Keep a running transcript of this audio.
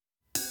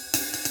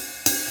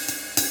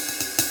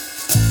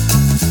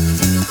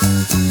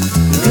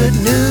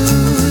Good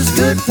news,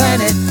 good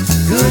planet.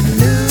 Good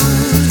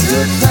news,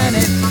 good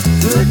planet.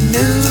 Good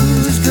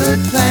news, good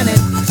planet.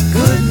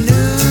 Good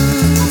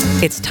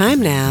news. It's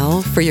time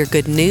now for your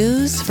good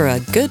news for a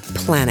good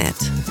planet.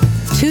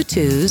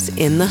 Tutus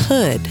in the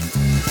Hood.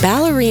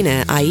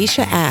 Ballerina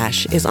Aisha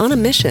Ash is on a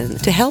mission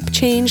to help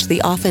change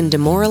the often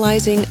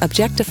demoralizing,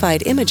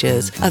 objectified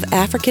images of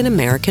African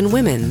American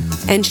women,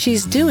 and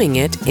she's doing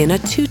it in a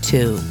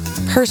tutu.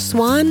 Her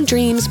Swan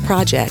Dreams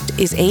project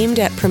is aimed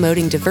at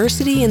promoting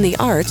diversity in the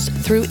arts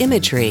through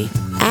imagery.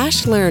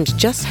 Ash learned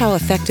just how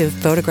effective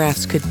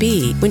photographs could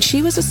be when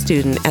she was a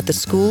student at the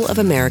School of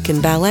American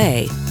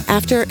Ballet.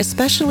 After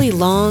especially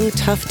long,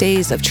 tough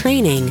days of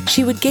training,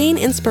 she would gain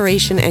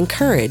inspiration and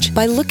courage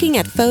by looking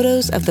at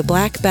photos of the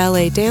black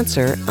ballet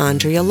dancer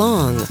Andrea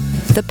Long.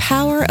 The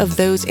power of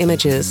those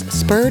images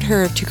spurred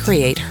her to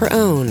create her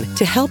own,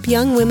 to help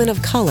young women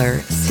of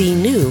color see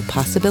new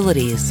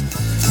possibilities.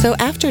 So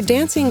after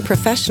dancing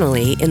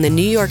professionally in the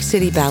New York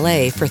City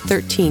Ballet for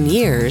 13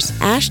 years,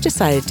 Ash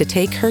decided to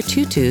take her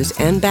tutus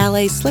and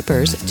ballet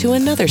slippers to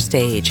another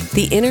stage,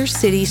 the inner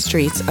city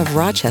streets of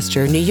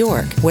Rochester, New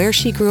York, where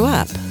she grew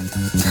up.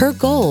 Her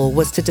goal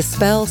was to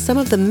dispel some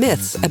of the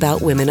myths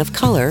about women of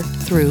color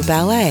through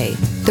ballet.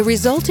 The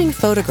resulting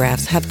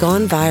photographs have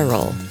gone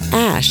viral.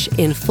 Ash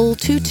in full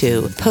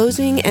tutu,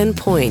 posing en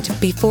pointe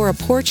before a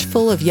porch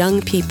full of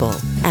young people.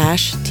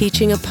 Ash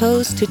teaching a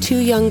pose to two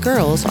young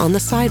girls on the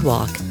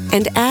sidewalk.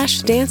 And Ash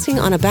dancing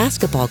on a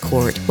basketball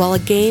court while a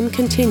game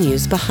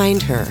continues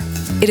behind her.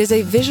 It is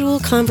a visual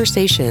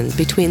conversation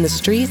between the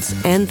streets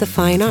and the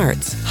fine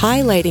arts,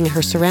 highlighting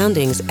her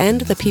surroundings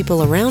and the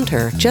people around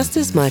her just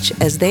as much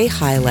as they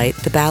highlight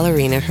the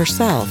ballerina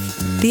herself.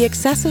 The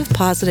excessive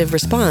positive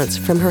response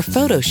from her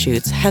photo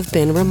shoots have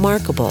been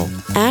remarkable.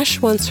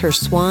 Ash wants her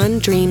Swan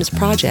Dreams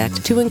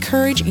project to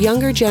encourage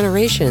younger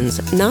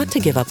generations not to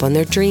give up on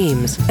their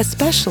dreams,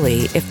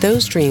 especially if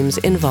those dreams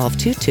involve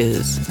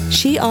tutus.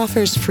 She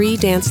offers free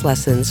dance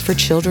lessons for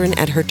children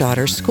at her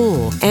daughter's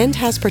school and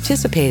has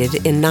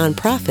participated in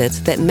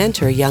nonprofits that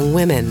mentor young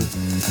women.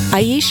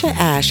 Aisha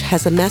Ash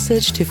has a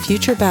message to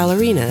future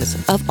ballerinas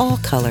of all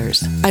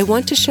colors. I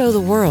want to show the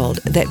world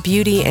that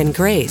beauty and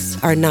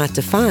grace are not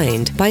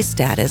defined by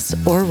status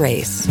or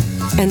race.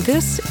 And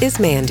this is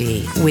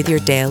Mandy with your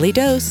daily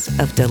dose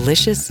of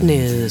delicious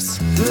news.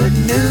 Good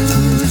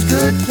news,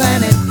 good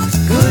planet.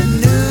 Good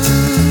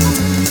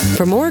news.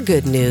 For more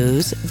good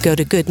news, go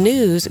to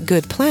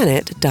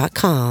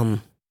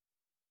goodnewsgoodplanet.com.